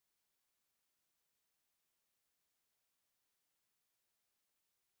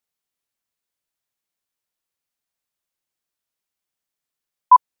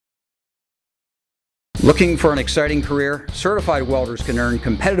Looking for an exciting career? Certified welders can earn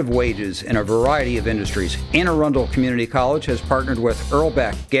competitive wages in a variety of industries. Anne Arundel Community College has partnered with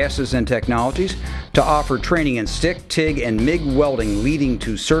Earlbeck Gases and Technologies to offer training in stick, TIG, and MIG welding, leading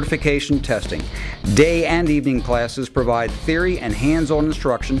to certification testing. Day and evening classes provide theory and hands-on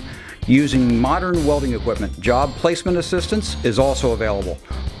instruction using modern welding equipment. Job placement assistance is also available.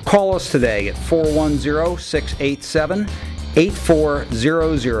 Call us today at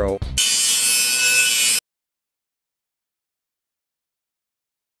 410-687-8400.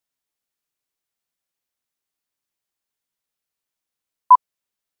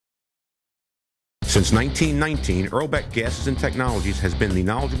 Since 1919, Earlbeck Gases and Technologies has been the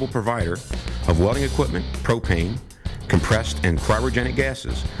knowledgeable provider of welding equipment, propane, compressed and cryogenic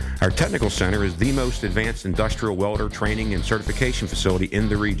gases. Our technical center is the most advanced industrial welder training and certification facility in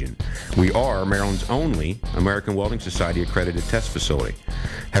the region. We are Maryland's only American Welding Society accredited test facility.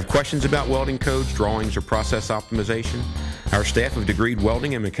 Have questions about welding codes, drawings, or process optimization? Our staff of degreed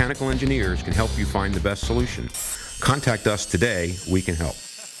welding and mechanical engineers can help you find the best solution. Contact us today. We can help.